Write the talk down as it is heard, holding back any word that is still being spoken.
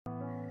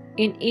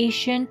In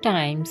ancient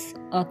times,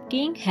 a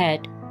king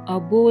had a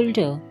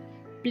boulder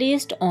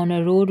placed on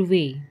a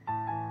roadway.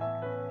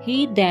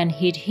 He then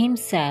hid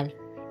himself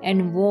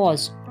and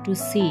watched to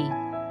see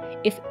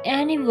if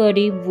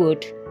anybody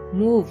would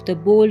move the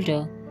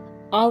boulder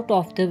out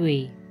of the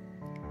way.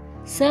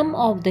 Some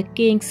of the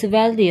king's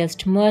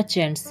wealthiest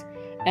merchants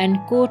and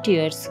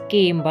courtiers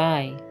came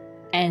by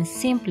and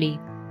simply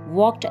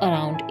walked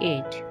around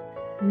it.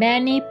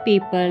 Many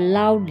people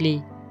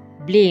loudly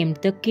blamed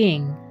the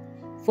king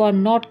for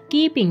not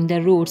keeping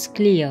the roads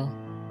clear,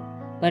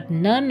 but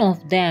none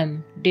of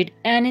them did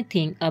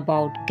anything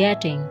about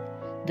getting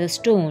the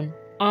stone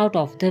out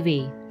of the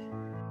way.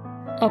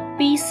 A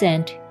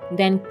peasant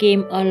then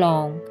came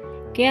along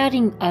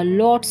carrying a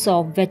lots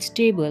of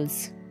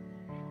vegetables.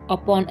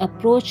 Upon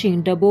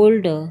approaching the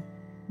boulder,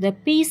 the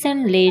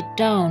peasant laid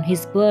down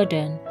his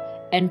burden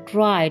and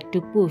tried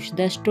to push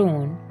the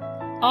stone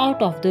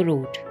out of the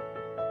road.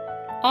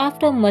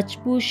 After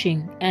much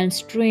pushing and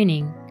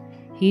straining,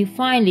 he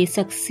finally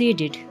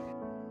succeeded.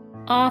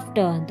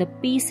 After the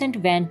peasant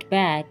went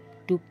back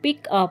to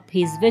pick up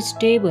his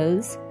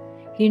vegetables,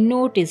 he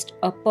noticed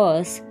a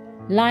purse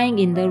lying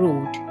in the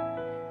road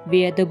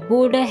where the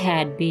boulder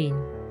had been.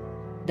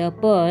 The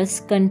purse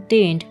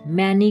contained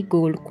many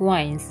gold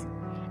coins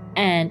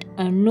and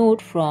a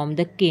note from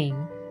the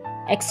king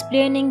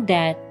explaining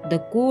that the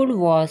gold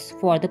was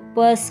for the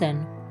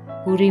person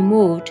who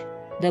removed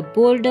the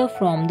boulder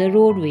from the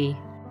roadway.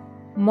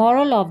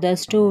 Moral of the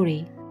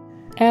story: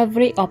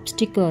 every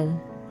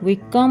obstacle we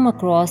come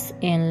across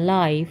in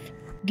life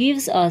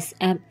gives us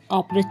an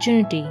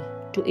opportunity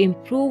to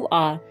improve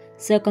our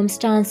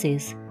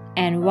circumstances,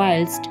 and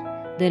whilst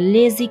the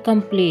lazy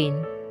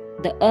complain,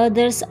 the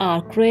others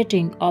are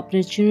creating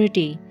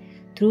opportunity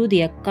through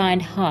their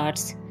kind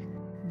hearts,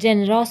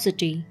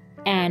 generosity,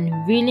 and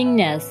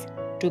willingness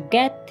to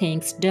get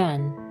things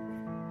done.